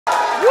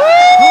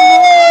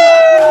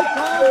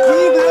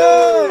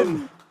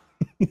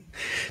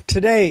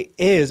Today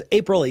is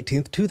April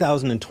 18th,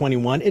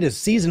 2021. It is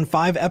season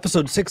 5,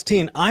 episode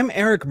 16. I'm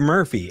Eric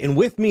Murphy, and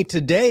with me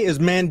today is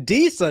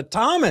Mandisa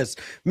Thomas.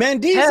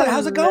 Mandisa,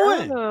 how's it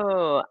going?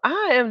 Hello.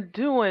 I am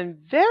doing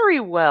very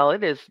well.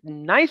 It is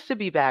nice to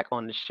be back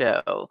on the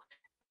show.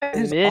 I It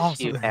is miss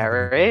awesome you, having you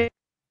back. Eric.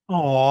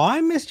 Oh, I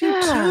missed you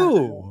Yeah.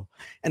 too.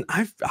 And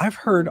I've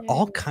heard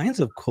all kinds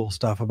of cool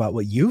stuff about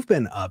what you've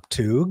been up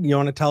to. You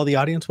want to tell the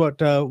audience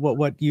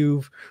what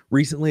you've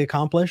recently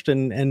accomplished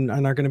and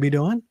are going to be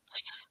doing?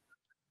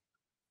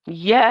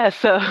 Yeah,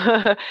 so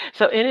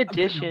so in I'm putting you on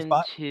the addition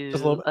spot just a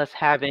little to bit. us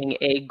having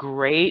a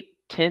great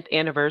 10th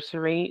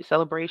anniversary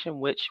celebration,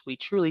 which we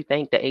truly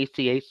thank the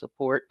ACA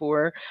support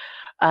for,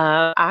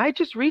 I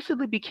just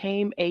recently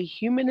became a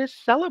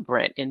humanist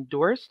celebrant,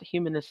 endorsed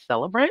humanist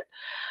celebrant,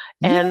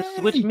 and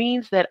which Yay!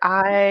 means that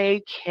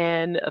I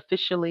can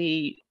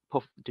officially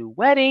do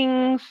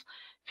weddings,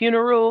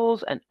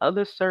 funerals, and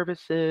other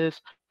services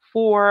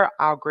for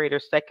our greater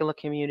secular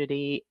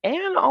community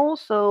and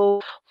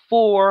also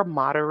for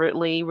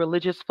moderately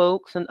religious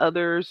folks and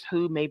others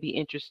who may be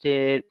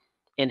interested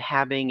in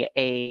having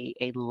a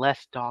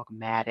less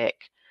dogmatic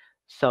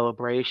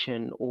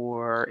celebration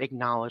or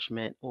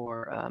acknowledgement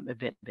or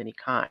event of any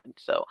kind.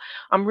 So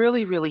I'm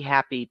really, really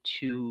happy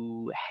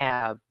to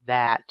have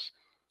that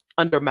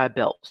under my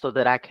belt so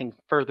that I can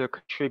further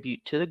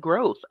contribute to the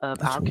growth of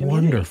That's our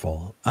community.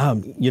 wonderful.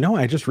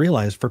 I just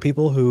realized for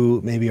people who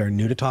maybe are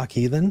new to Talk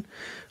Heathen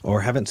or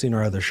haven't seen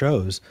our other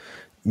shows,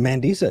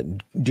 Mandisa,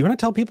 do you want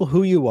to tell people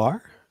who you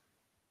are?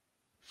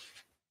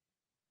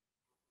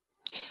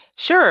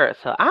 Sure.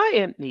 So I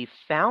am the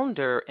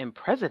founder and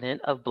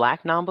president of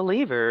Black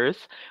Nonbelievers,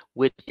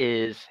 which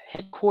is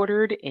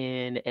headquartered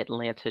in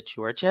Atlanta,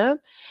 Georgia.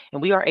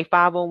 And we are a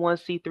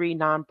 501c3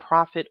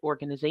 nonprofit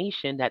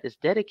organization that is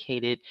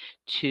dedicated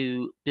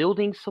to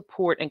building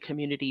support and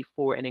community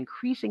for an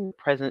increasing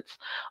presence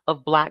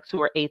of Blacks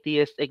who are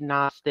atheist,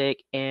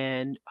 agnostic,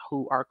 and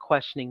who are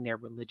questioning their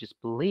religious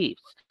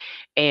beliefs.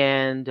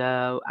 And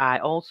I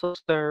also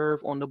serve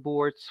on the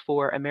boards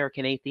for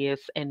American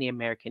Atheists and the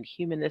American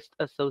Humanist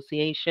Association.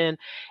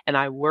 And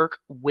I work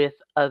with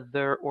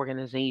other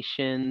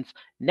organizations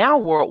now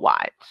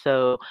worldwide.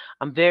 So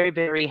I'm very,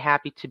 very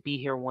happy to be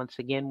here once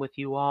again with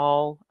you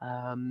all,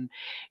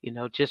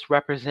 just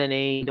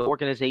representing the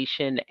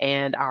organization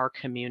and our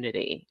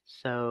community.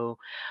 So,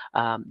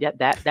 yeah,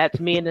 that's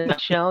me in a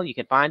nutshell. You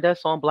can find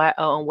us on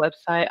our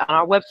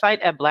website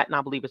at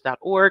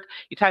blacknonbelievers.org.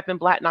 You type in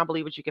Black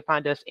Nonbelievers, you can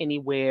find us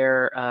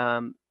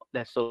anywhere.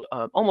 That's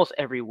almost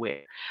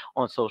everywhere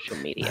on social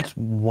media. That's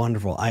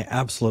wonderful. I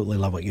absolutely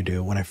love what you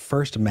do. When I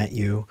first met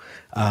you,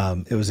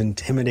 it was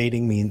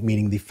intimidating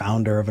meeting the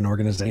founder of an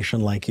organization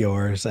like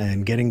yours,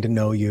 and getting to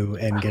know you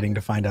and getting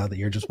to find out that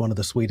you're just one of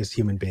the sweetest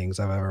human beings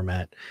I've ever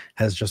met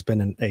has just been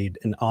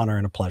an honor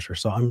and a pleasure.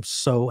 So I'm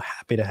so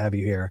happy to have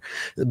you here.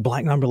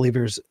 Black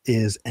Nonbelievers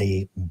is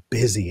a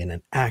busy and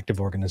an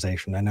active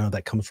organization. I know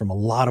that comes from a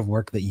lot of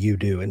work that you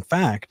do. In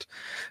fact,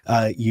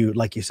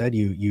 like you said,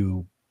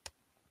 you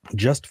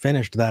just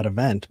finished that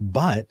event,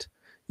 but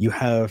you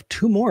have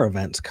 2 more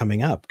events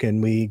coming up.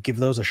 Can we give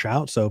those a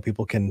shout so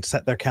people can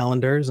set their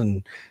calendars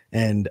and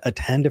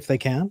attend if they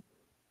can?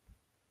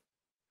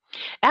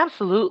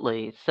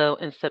 Absolutely. So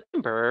in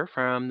September,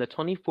 from the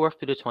 24th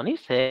to the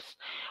 26th,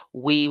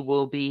 we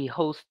will be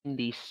hosting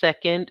the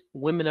second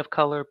Women of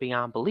Color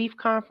Beyond Belief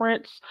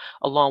Conference,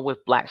 along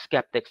with Black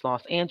Skeptics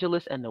Los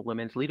Angeles and the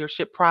Women's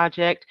Leadership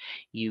Project.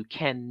 You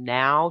can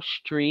now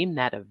stream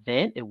that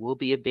event. It will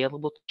be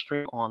available to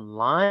stream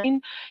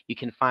online. You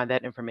can find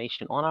that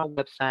information on our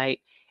website.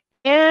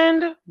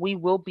 And we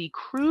will be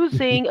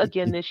cruising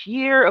again this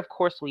year. Of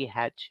course, we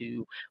had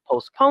to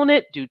postpone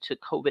it due to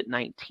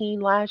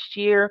COVID-19 last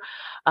year,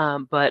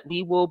 but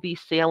we will be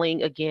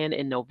sailing again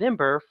in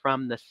November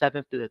from the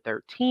 7th through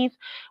the 13th.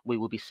 We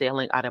will be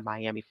sailing out of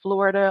Miami,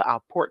 Florida.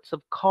 Our ports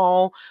of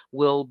call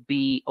will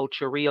be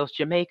Ocho Rios,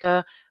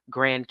 Jamaica,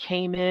 Grand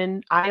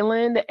Cayman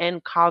Island,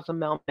 and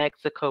Cozumel,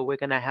 Mexico. We're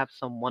going to have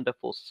some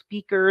wonderful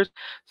speakers,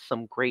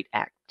 some great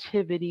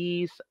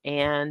activities,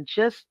 and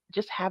just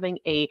having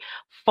a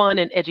fun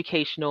and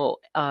educational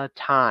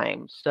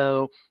time.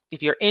 So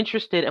if you're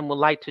interested and would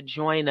like to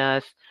join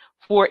us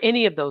for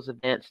any of those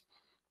events,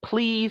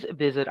 please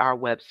visit our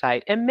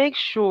website and make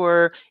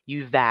sure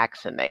you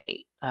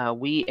vaccinate.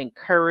 We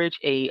encourage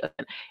a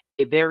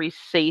very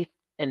safe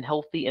and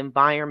healthy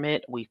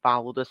environment. We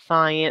follow the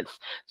science.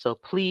 So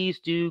please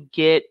do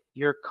get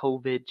your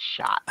COVID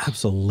shot.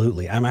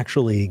 Absolutely. I'm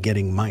actually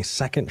getting my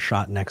second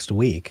shot next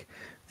week,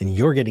 and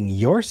you're getting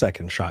your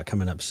second shot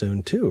coming up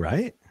soon too,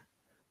 right?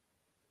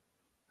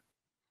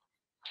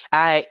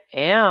 I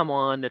am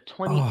on the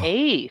Oh,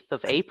 28th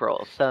of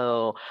April,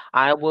 so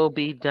I will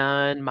be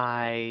done.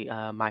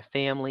 My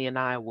family and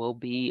I will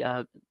be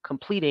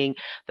completing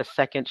the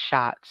second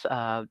shots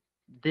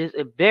this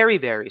very,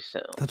 very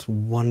soon. that's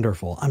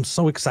wonderful. I'm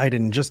so excited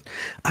and just,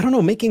 I don't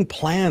know, making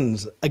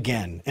plans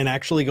again and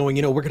actually going,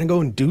 we're going to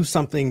go and do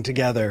something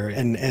together.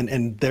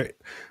 And there,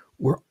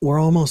 we're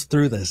almost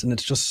through this, and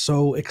it's just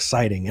so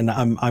exciting. And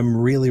I'm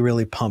really,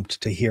 really pumped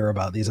to hear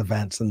about these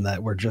events, and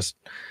that we're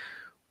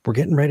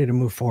getting ready to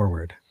move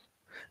forward.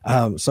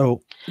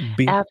 So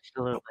be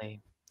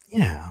Absolutely.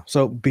 Yeah.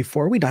 So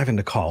before we dive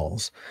into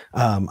calls,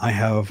 I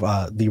have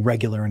the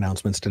regular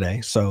announcements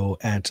today. So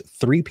at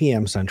 3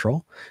 p.m.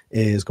 Central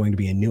is going to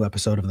be a new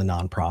episode of the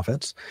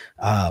Nonprofits.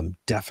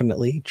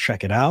 Definitely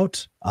check it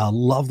out.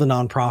 Love the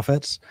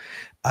Nonprofits.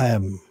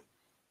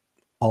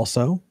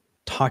 Also,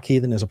 Talk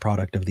Heathen is a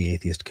product of the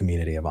Atheist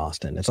Community of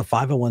Austin. It's a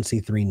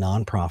 501c3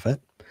 nonprofit.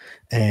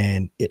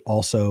 And it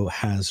also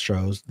has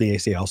shows, the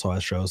ACA also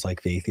has shows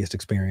like the Atheist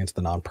Experience,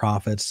 the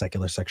Nonprofits,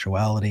 Secular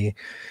Sexuality,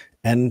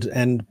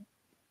 and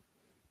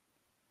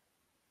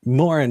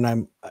more. And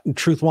I'm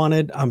Truth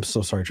Wanted. I'm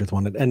so sorry, Truth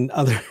Wanted, and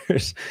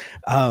others.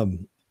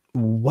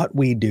 What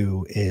we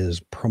do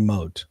is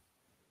promote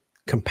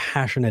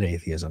compassionate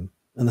atheism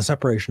and the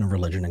separation of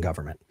religion and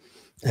government.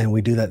 And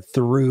we do that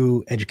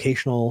through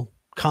educational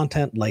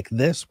content like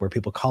this, where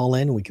people call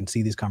in and we can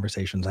see these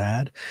conversations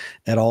had.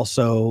 It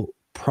also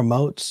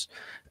promotes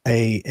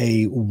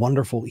a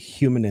wonderful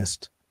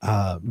humanist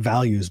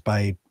values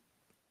by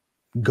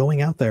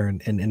going out there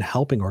and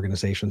helping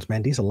organizations,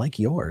 Mandisa, like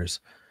yours.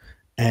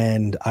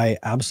 And I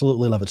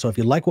absolutely love it. So if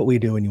you like what we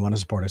do and you want to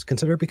support us,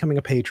 consider becoming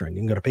a patron. You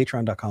can go to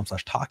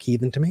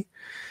patreon.com/talkheathen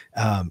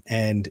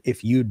and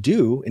if you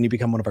do, and you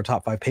become one of our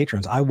top 5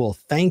 patrons, I will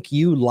thank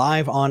you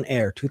live on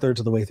air 2/3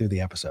 of the way through the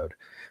episode.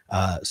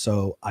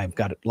 So I've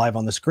got it live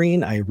on the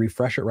screen. I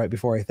refresh it right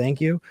before I thank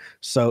you.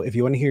 So if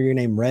you want to hear your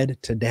name read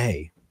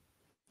today,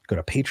 go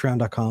to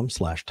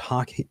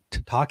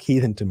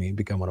patreon.com/talkheathen to me,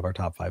 become one of our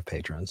top 5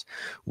 patrons.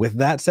 With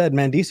that said,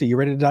 Mandisa, you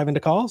ready to dive into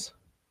calls?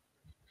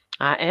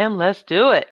 I am. Let's do it.